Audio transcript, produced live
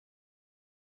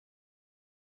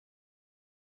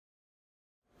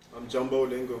I'm Jamba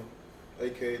Ulengo,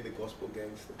 aka the Gospel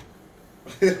Gangster.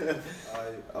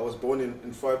 I was born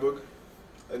in Freiburg,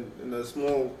 in a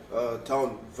small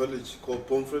town, village called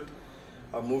Pomfret.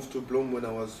 I moved to Bloem when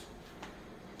I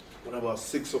was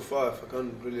 6 or 5. I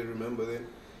can't really remember then.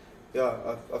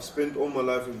 Yeah, I've spent all my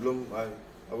life in Bloem.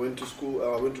 I went to school.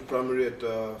 I went to primary at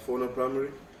Fauna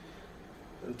Primary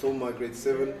until my grade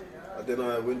 7. Then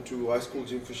I went to high school,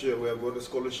 Jim Fisher, where I got a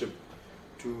scholarship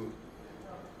to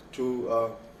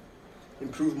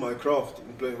improve my craft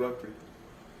in playing rugby.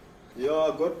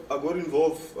 Yeah, I got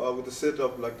involved with the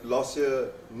setup like last year,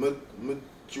 mid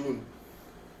June.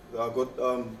 I got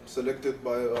selected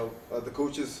by the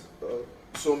coaches.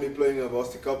 Saw me playing a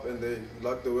varsity cup and they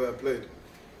liked the way I played.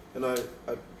 And I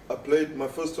played. My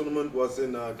first tournament was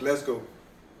in Glasgow.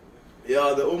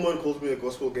 Yeah, the old man calls me a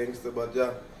gospel gangster, but yeah,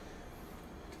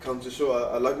 it comes to show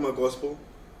I like my gospel.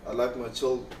 I like my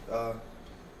chill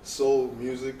soul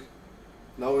music.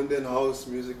 Now and then house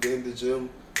music, then in the gym,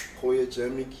 Hoya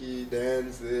Jamiki,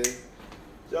 dance there.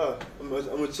 Yeah, I'm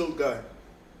a chill guy.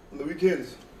 On the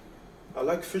weekends, I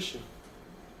like fishing.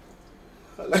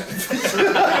 I like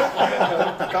fishing.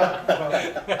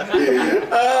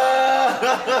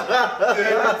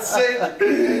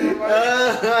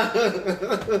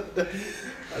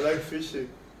 I like fishing.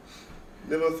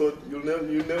 You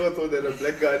never thought that a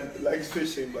black guy likes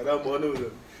fishing, but I'm one of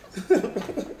them.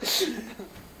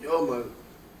 Yo man,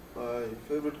 my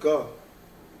favorite car.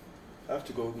 I have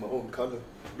to go with my own color.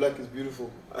 Black is beautiful.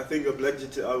 I think a black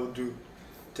GTI would do.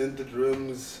 Tinted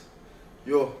rims.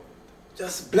 Yo,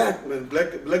 just black, man.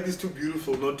 Black is too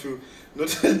beautiful not to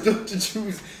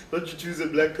choose a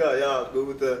black car. Yeah, I'll go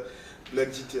with a black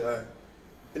GTI.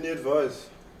 Any advice?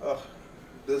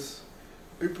 This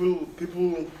people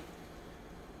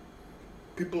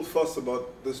fuss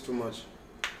about this too much.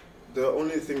 The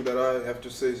only thing that I have to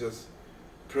say is just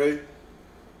pray,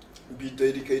 be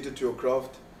dedicated to your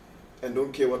craft, and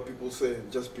don't care what people say,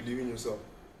 just believe in yourself.